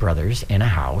as two brothers in a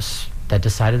house that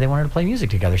decided they wanted to play music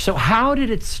together. So how did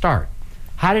it start?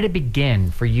 How did it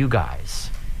begin for you guys?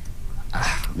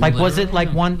 Like, was it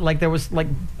like there was like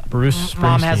Bruce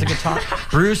mom has a Springsteen. guitar?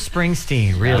 Bruce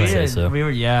Springsteen, really? would say so. We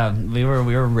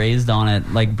were raised on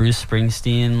it, like Bruce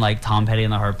Springsteen, like Tom Petty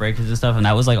and the Heartbreakers and stuff, and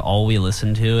that was like all we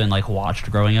listened to and like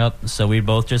watched growing up. So we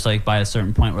both just like by a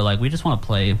certain point were like, we just want to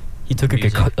play. He took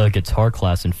a guitar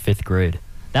class in 5th grade.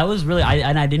 That was really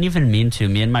I didn't even mean to.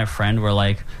 Me and my friend were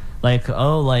like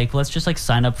let's just like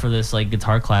sign up for this like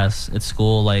guitar class at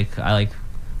school. Like I like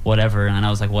whatever, and I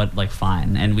was like, what? Like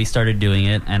fine. And we started doing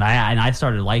it, and I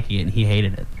started liking it, and he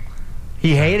hated it.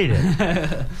 He hated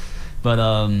it. But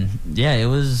yeah, it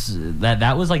was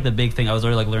that was like the big thing. I was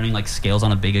already like learning like scales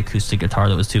on a big acoustic guitar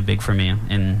that was too big for me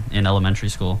in elementary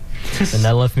school. And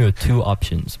that left me with 2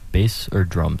 options, bass or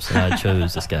drums. And I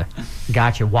chose this guy.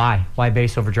 Gotcha. Why? Why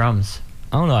bass over drums?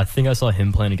 I don't know. I think I saw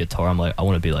him playing a guitar. I'm like, I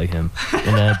want to be like him.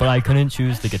 And then, but I couldn't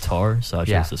choose the guitar, so I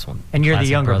chose this one. And you're Classic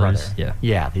the younger brothers. brother. Yeah.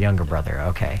 Yeah, the younger brother.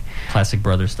 Okay. Classic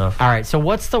brother stuff. All right. So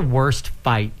what's the worst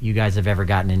fight you guys have ever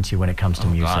gotten into when it comes to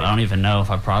music? God, I don't even know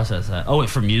if I process that. Oh, wait,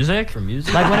 for music? For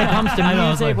music? Like when it comes to I know,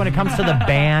 music, it's like- when it comes to the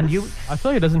band, I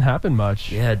feel like it doesn't happen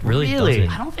much. Yeah, it really Really?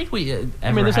 doesn't. I don't think we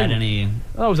ever there's had like- any.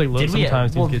 I was like, Did we?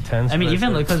 sometimes Well, things get tense. I mean, but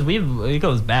even it's because it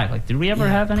goes back. Like, did we ever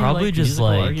have any probably like, just, musical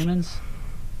like- arguments?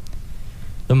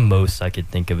 The most I could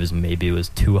think of is maybe it was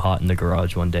too hot in the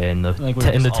garage one day, and the Like, we're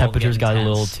and the just all temperatures got getting a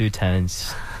little tense. too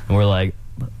tense, and we're like,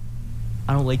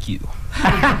 I don't like you.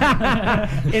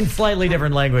 in slightly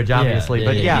different language, obviously.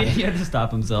 But yeah, he had to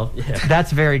stop himself.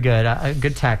 that's very good.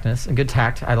 Good tactness and good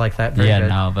tact. I like that. Very Yeah, good.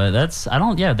 no, but that's I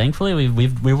don't. Yeah, thankfully we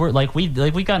were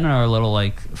we got in our little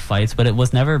like fights, but it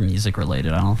was never music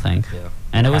related. I don't think. Yeah.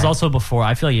 And it was Okay. also before.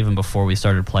 I feel like even before we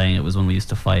started playing, it was when we used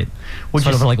to fight. Would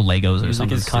Sort you of like Legos or Music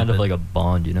something. is kind of stupid. like a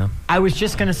bond, you know? I was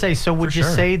just going to say, so would you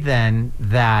sure. say then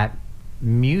that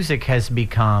music has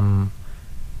become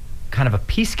kind of a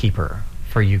peacekeeper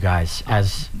for you guys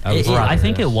as I brothers?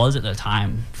 think it was at the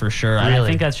time for sure. And I Really?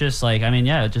 think that's just like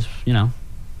just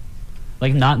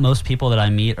like not most people that I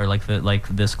meet are like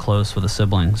this close with a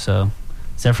sibling. So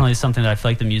it's definitely something that I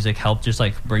feel like the music helped just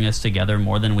like bring us together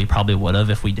more than we probably would have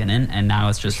if we didn't. And now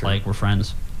it's just like we're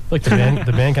friends. like the band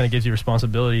kind of gives you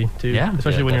responsibility too. Yeah.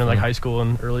 Especially Yeah, when you're in like definitely. high school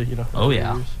and early, Oh, early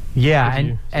yeah. years. Yeah, Gives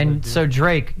you and something to so do.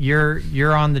 Drake,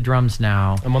 you're on the drums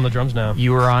now. I'm on the drums now.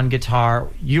 You were on guitar.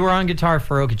 You were on guitar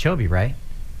for Okeechobee, right?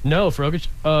 No, for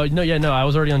no, I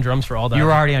was already on drums for all that. You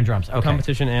were already on drums. The Okay.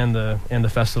 competition and the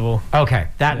festival. Okay.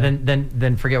 That Yeah.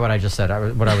 then forget what I just said.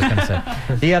 What I was going to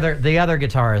say. the other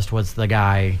guitarist was the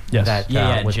guy Yes.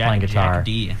 that was playing guitar. Jack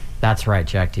D. That's right,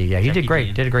 Jack D. Yeah, he did Jackie great.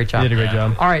 D. Did a great job. He did a great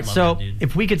job. All right, Love so that dude.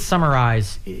 if we could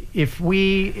summarize,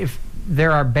 if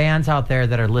there are bands out there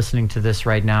that are listening to this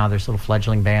right now, there's little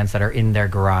fledgling bands that are in their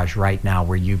garage right now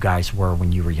where you guys were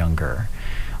when you were younger.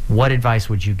 What advice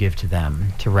would you give to them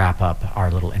to wrap up our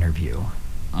little interview?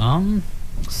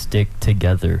 Stick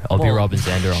together. I'll be Well- Robin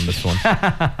Zander on this one.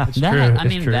 It's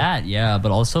true. That, yeah,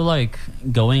 but also like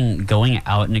going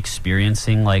out and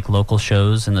experiencing like local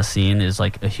shows in the scene is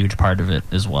like a huge part of it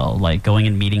as well. Like going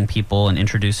and meeting people and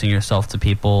introducing yourself to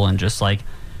people and just like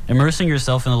immersing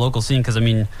yourself in the local scene. Because I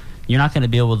mean, you're not going to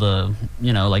be able to,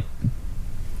 like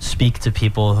speak to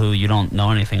people who you don't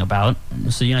know anything about.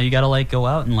 So you got to like go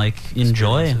out and like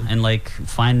enjoy Experience it. and like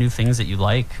find new things that you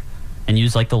like. And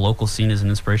use like the local scene as an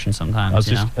inspiration sometimes.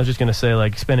 I was just gonna say,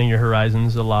 like, expanding your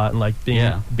horizons a lot and like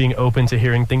being open to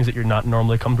hearing things that you're not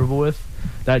normally comfortable with.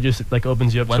 That just like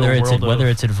opens you up whether to a it's world whether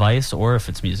of it's advice or if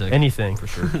it's music. anything. For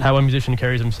sure. How a musician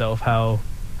carries himself, how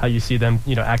you see them,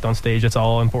 act on stage. It's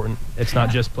all important. It's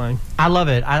not just playing. I love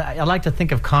it. I like to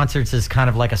think of concerts as kind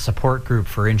of like a support group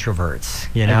for introverts.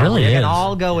 You know, really we can is.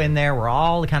 all go in there. We're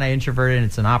all kind of introverted, and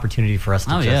it's an opportunity for us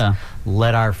to Oh, just yeah.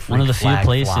 let our freak one of the few flag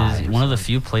places fly. one of the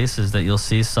few places that you'll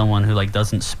see someone who like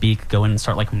doesn't speak go in and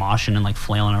start like moshing and like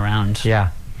flailing around. Yeah.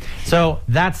 So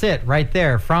that's it right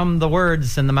there. From the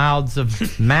words and the mouths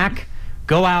of Mac,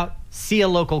 go out, see a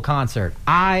local concert.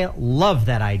 I love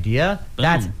that idea. Boom.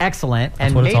 That's excellent.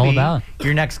 And what maybe it's all about.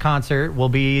 your next concert will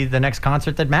be the next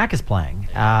concert that Mac is playing.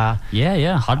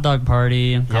 Yeah, hot dog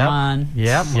party. Come on.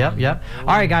 Yep. All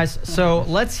right, guys. So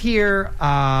let's hear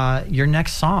your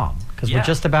next song because we're Yeah.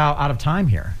 just about out of time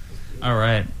here. All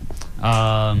right.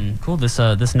 Cool.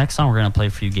 This next song we're gonna play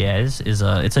for you guys is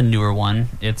it's a newer one.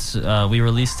 It's we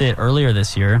released it earlier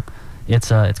this year. It's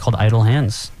called Idle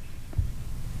Hands.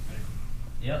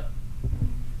 Yep.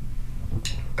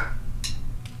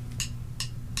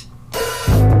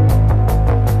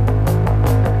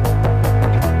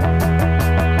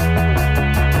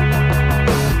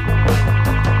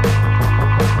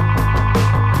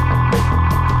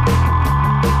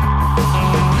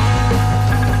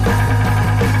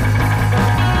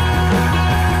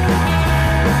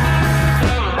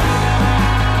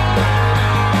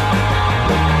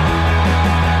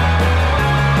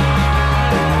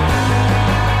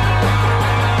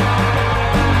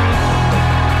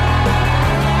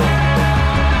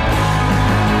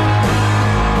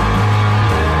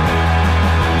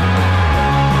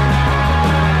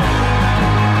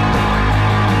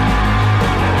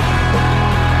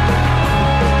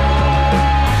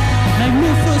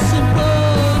 Magnificent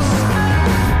boast.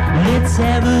 Let's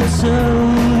have a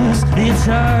toast. It's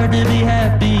hard to be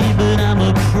happy, but I'm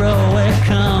a pro at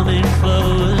coming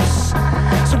close.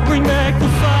 So bring back the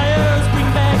fires, bring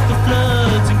back the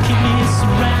floods, and keep me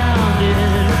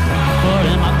surrounded. What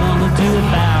am I gonna do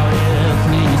about it?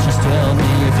 Please just tell me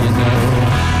if you know.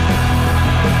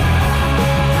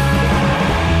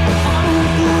 I'm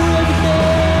through every day.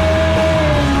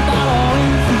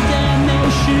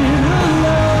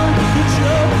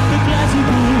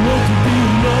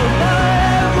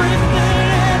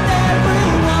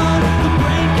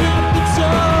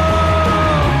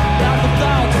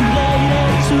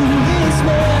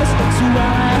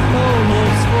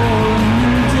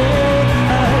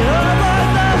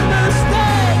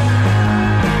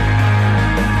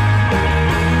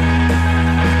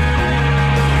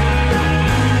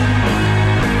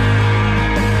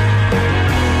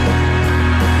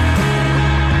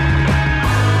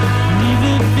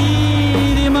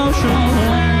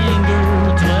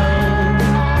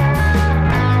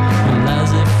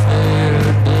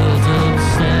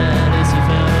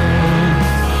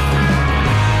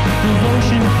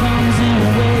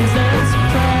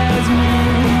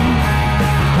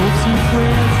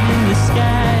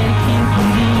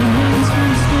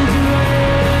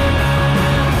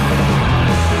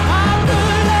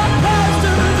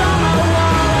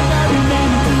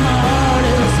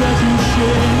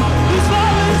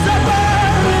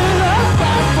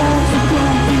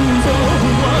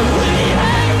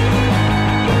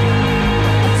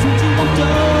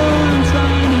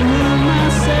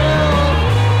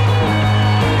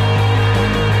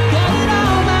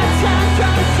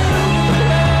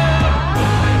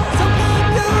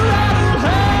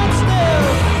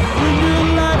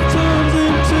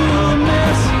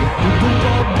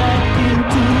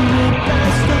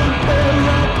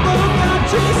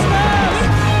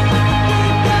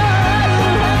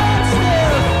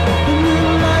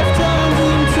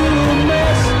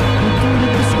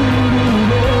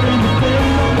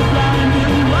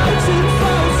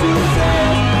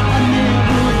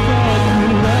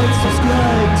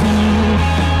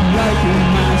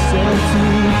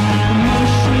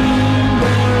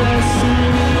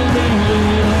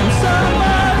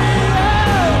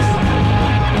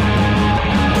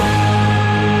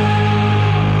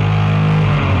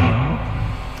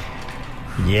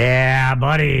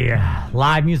 buddy.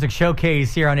 Live music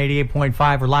showcase here on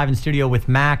 88.5. We're live in studio with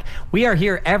Mac. We are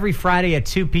here every Friday at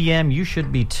 2 p.m. You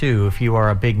should be too if you are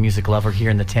a big music lover here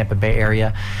in the Tampa Bay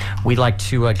area. We'd like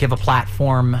to give a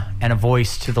platform and a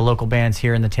voice to the local bands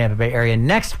here in the Tampa Bay area.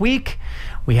 Next week,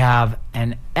 we have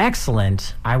an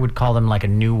excellent, I would call them like a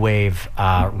new wave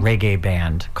reggae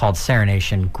band called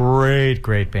Serenation.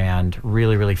 Great band.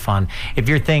 Really, really fun. If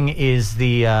your thing is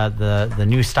the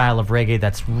new style of reggae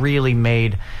that's really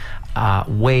made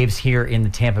waves here in the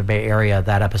Tampa Bay area,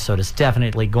 that episode is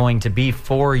definitely going to be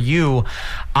for you.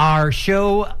 Our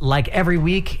show, like every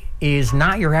week, is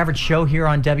not your average show here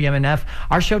on WMNF.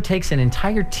 Our show takes an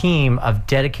entire team of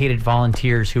dedicated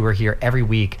volunteers who are here every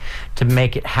week to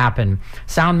make it happen.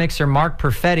 Sound mixer Mark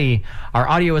Perfetti. Our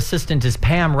audio assistant is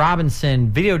Pam Robinson.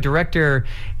 Video director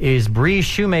is Bree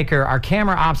Shoemaker. Our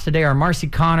camera ops today are Marcy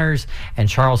Connors and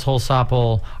Charles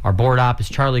Holsopple. Our board op is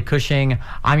Charlie Cushing.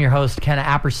 I'm your host, Kenna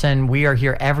Apperson. We are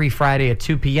here every Friday at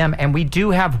 2 p.m. and we do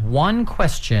have one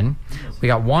question. We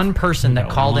got one person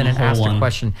that called in and asked a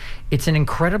question. It's an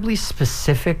incredibly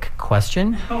specific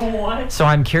question. What? So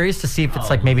I'm curious to see if it's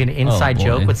like maybe an inside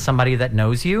joke with somebody that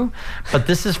knows you. But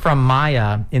this is from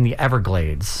Maya in the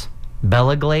Everglades.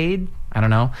 Bella Glade? I don't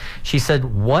know. She said,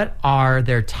 what are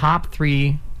their top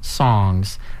 3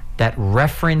 songs that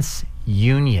reference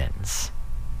unions?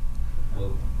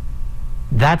 Whoa.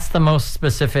 That's the most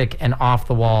specific and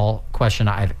off-the-wall question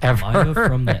I've ever Maya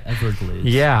heard. from the Everglades.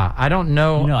 Yeah, I don't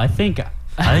know. You know, I think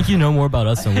you know more about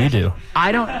us than we do.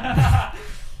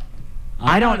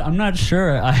 I'm not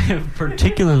sure I have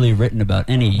particularly written about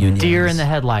any unions. Deer in the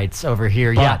headlights over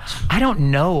here. But yeah, I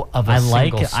don't know of a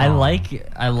single song. I like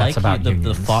about the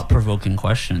unions. thought-provoking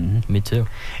question. Me too.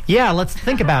 Yeah, let's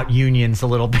think about unions a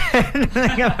little bit.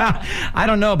 I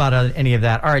don't know about any of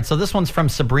that. All right, so this one's from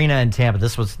Sabrina in Tampa.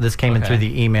 This came in through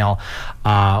the email.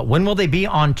 When will they be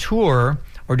on tour,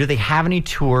 or do they have any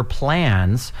tour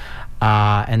plans?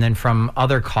 And then from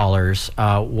other callers,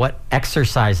 what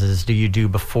exercises do you do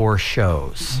before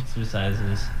shows?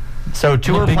 Exercises. So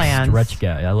tour I'm a big plans. stretch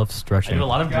guy. I love I stretching. do a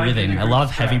lot of breathing. I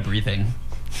love heavy breathing.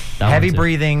 Heavy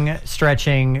breathing,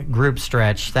 stretching, group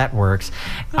stretch, that works.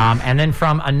 And then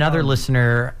from another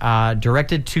listener,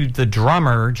 directed to the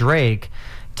drummer, Drake,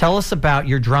 tell us about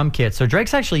your drum kit. So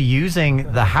Drake's actually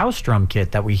using the house drum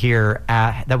kit that we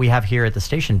have here at the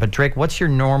station. But Drake, what's your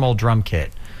normal drum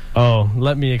kit? Oh,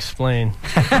 let me explain.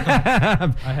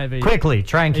 I have Quickly,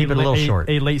 try and keep it a little short.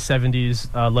 A late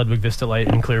 70s Ludwig Vistalite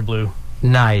in clear blue.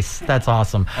 Nice. That's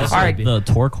awesome. Also, all right. The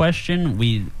tour question,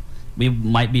 we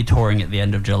might be touring at the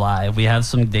end of July. We have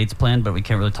some dates planned, but we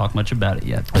can't really talk much about it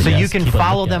yet. So yes, you can keep a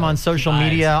follow lookout. them on social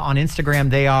media. On Instagram,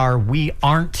 they are We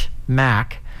Aren't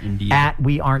Mac. Indeed. At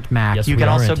We Aren't Mac. Yes, you we can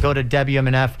also aren't. go to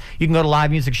WMNF. You can go to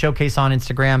Live Music Showcase on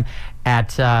Instagram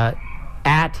at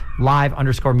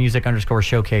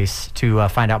live_music_showcase to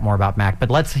find out more about Mac. But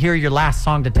let's hear your last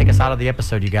song to take us out of the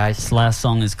episode, you guys. This last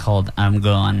song is called I'm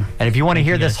Gone. And if you want to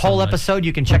hear you this guys so whole much. episode,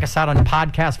 you can check us out on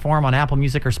podcast form on Apple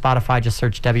Music or Spotify. Just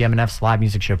search WMNF's Live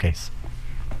Music Showcase.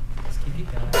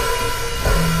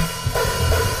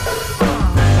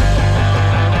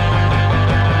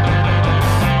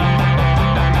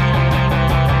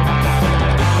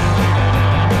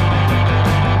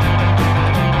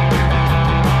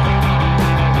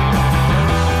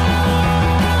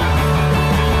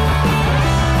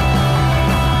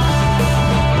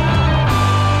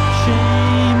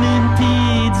 Shame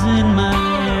impedes in my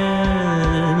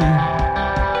head.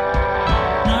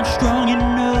 Not strong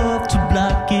enough to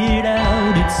block it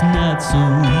out. It's not so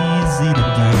easy to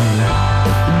do.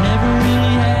 I never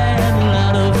really had a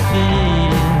lot of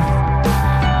faith,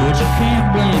 but you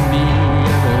can't blame me.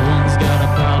 Everyone's got a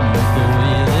problem with the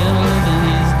way they're living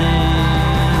these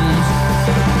days.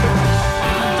 I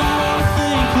don't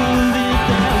think we'll live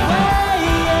that way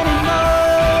anymore.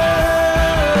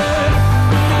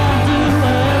 Now do I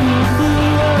have no clue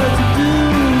what to do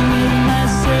with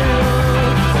myself?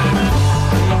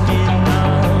 Breaking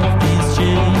off these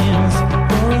chains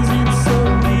wasn't so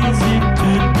easy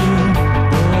to do,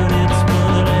 but it's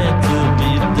what had to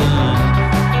be done.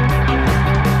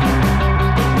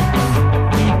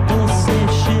 People say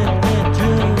shit that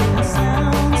just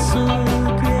sounds so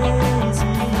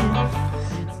crazy.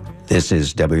 This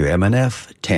is WMNF